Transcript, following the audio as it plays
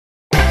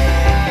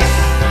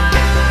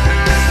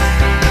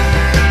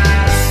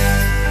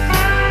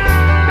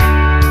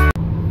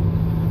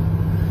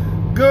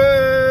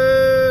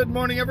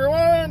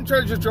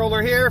Treasure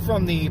Troller here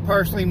from the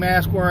partially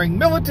mask-wearing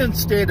militant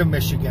state of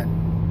Michigan.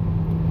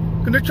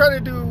 I'm gonna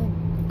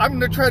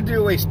try to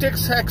do a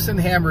sticks, hex, and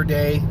hammer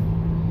day,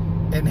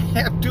 and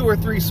have 2 or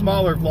 3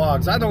 smaller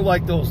vlogs. I don't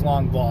like those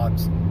long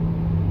vlogs.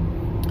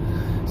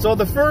 So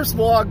the first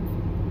vlog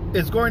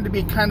is going to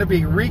be kind of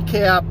a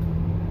recap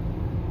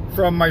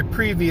from my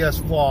previous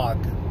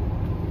vlog.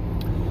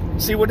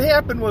 See, what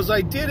happened was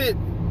I did it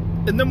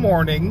in the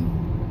morning,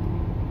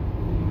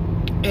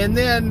 and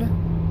then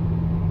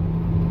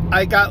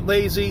I got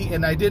lazy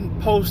and I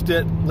didn't post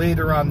it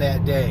later on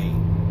that day.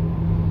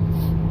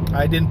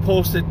 I didn't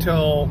post it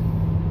till,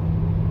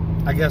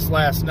 I guess,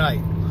 last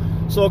night.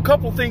 So a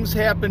couple things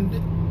happened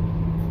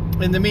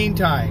in the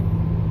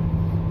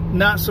meantime.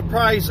 Not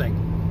surprising.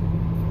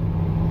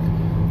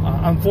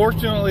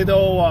 Unfortunately,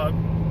 though,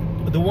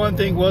 the one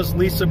thing was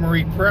Lisa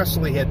Marie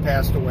Presley had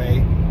passed away.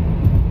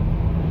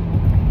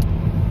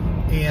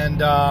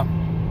 And I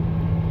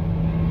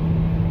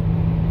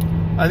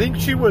think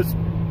she was,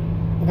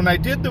 when I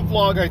did the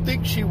vlog, I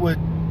think she was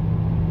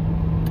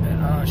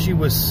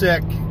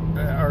sick,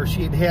 or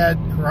she had had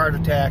her heart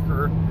attack,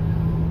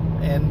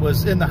 and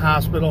was in the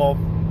hospital.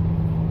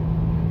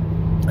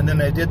 And then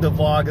I did the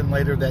vlog, and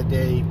later that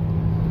day,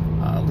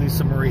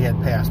 Lisa Marie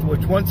had passed.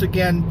 Which, once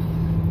again,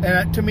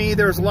 and to me,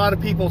 there's a lot of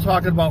people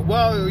talking about,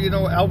 well, you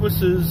know,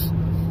 Elvis's,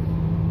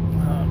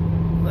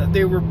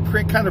 they were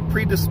kind of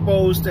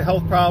predisposed to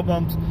health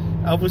problems.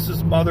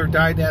 Elvis's mother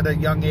died at a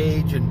young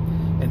age, and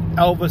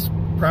Elvis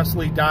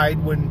Presley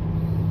died when,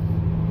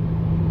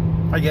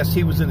 I guess,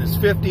 he was in his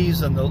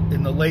 50s and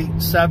in the late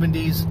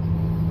 70s.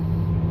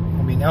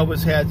 I mean,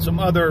 Elvis had some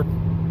other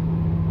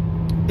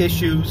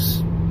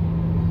issues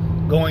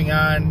going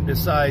on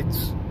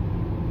besides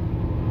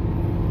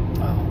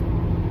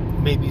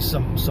maybe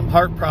some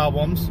heart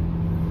problems,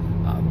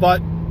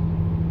 but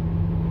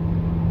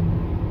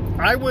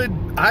I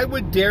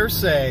would dare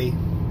say,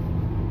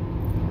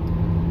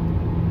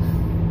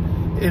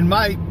 in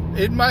my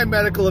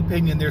medical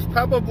opinion, there's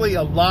probably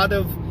a lot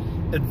of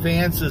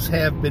advances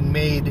have been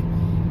made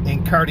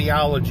in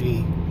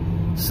cardiology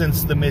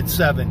since the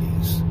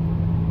mid-70s.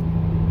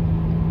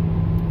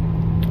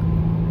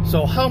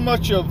 So how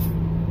much of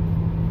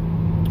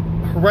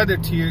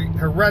heredity,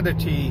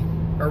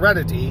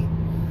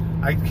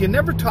 I can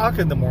never talk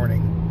in the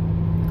morning,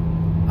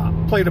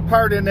 played a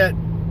part in it?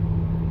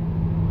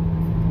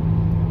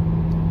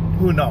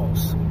 Who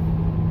knows?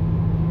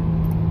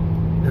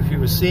 If he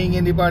was seeing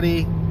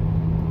anybody.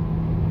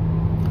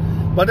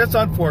 But it's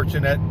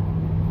unfortunate.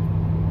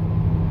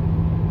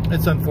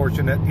 It's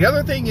unfortunate. The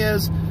other thing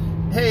is,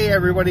 hey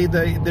everybody,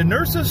 the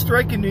nurses'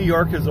 strike in New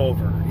York is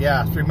over.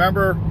 Yeah,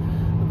 remember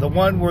the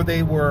one where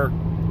they were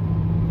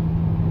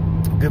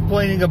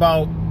complaining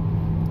about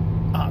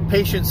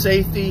patient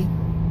safety?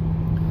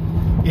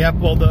 Yeah,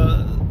 well,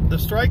 the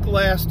strike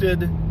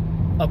lasted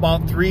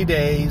about 3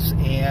 days,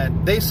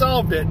 and they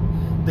solved it.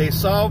 They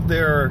solved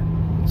their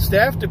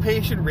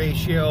staff-to-patient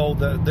ratio.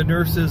 The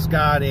nurses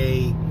got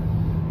a,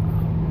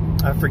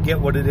 I forget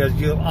what it is.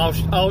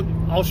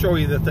 I'll show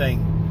you the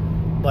thing.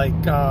 Like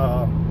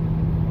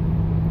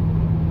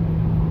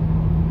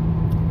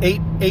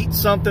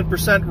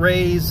 8-something%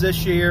 raise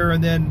this year,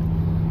 and then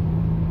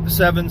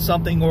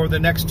 7-something over the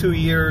next 2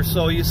 years.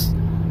 So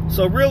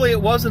really, it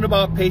wasn't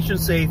about patient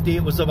safety.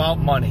 It was about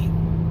money.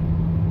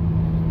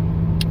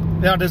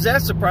 Now, does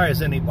that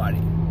surprise anybody?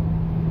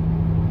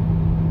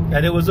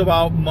 That it was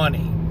about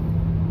money.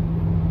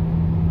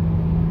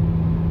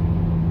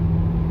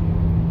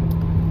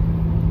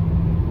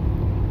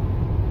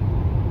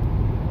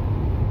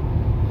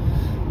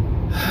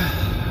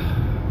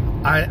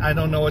 I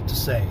don't know what to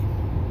say.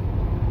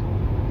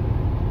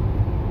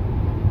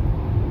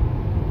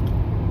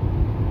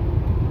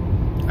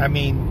 I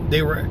mean,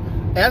 they were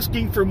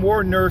asking for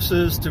more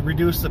nurses to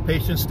reduce the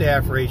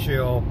patient-staff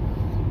ratio.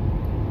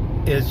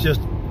 Is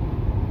just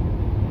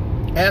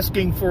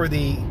asking for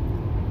the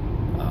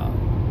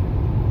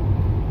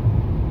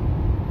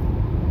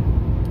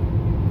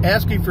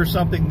asking for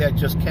something that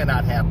just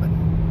cannot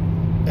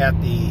happen at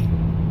the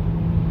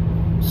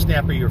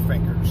snap of your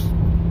fingers.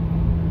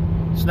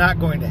 It's not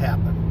going to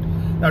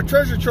happen. Now,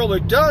 Treasure Troller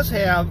does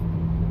have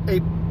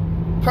a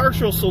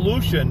partial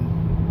solution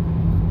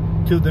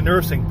to the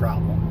nursing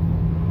problem.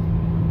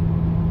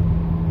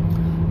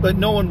 But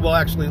no one will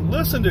actually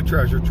listen to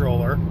Treasure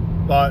Troller,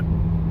 but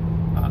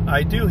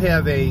I do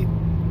have a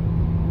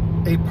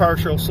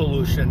partial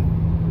solution.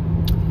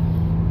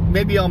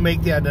 Maybe I'll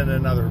make that in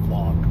another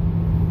vlog.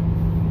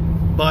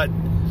 But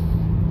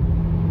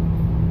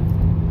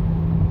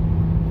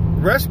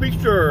rest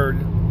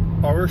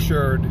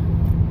assured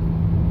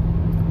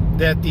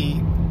that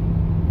the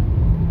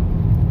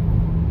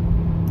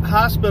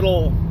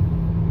hospital,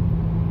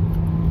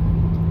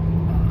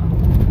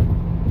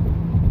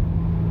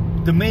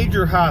 the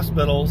major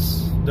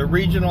hospitals, the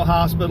regional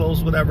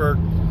hospitals, whatever,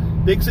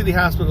 big city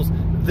hospitals,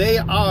 they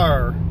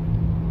are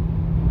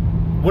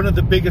one of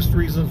the biggest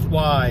reasons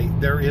why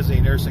there is a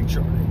nursing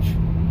shortage.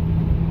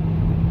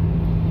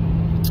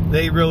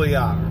 They really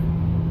are.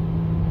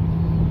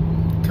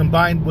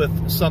 Combined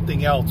with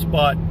something else,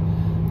 but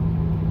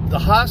the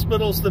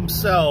hospitals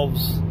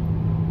themselves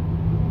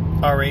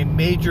are a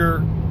major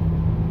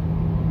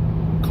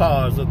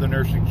cause of the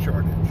nursing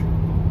shortage.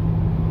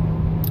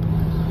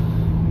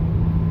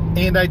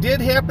 And I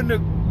did happen to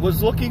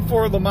was looking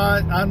for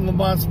Lamont on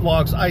Lamont's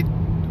blogs.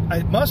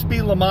 It must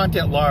be Lamont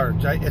at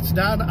Large. It's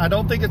not. I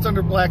don't think it's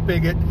under Black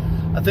Bigot.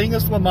 I think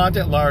it's Lamont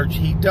at Large.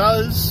 He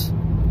does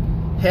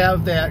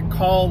have that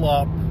call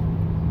up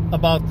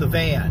about the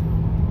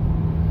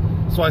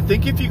van. So I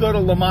think if you go to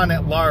Lamont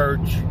at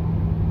Large,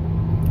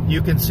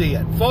 you can see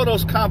it.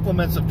 Photos,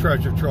 compliments of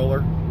Treasure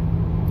Troller.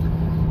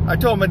 I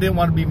told him I didn't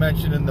want to be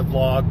mentioned in the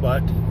vlog,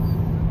 but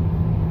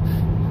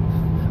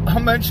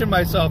I'll mention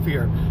myself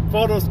here.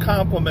 Photos,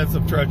 compliments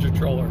of Treasure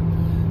Troller.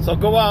 So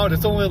go out.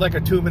 It's only like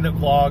a 2-minute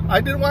vlog.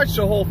 I didn't watch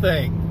the whole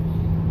thing.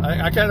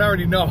 I kind of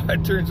already know how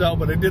it turns out,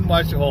 but I didn't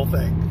watch the whole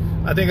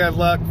thing. I think I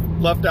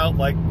left out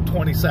like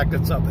 20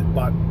 seconds of it,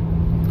 but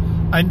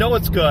I know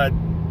it's good.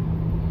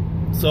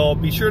 So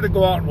be sure to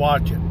go out and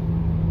watch it.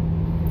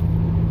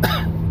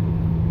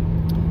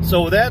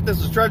 So with that,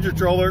 this is Treasure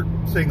Troller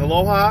saying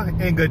aloha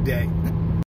and good day.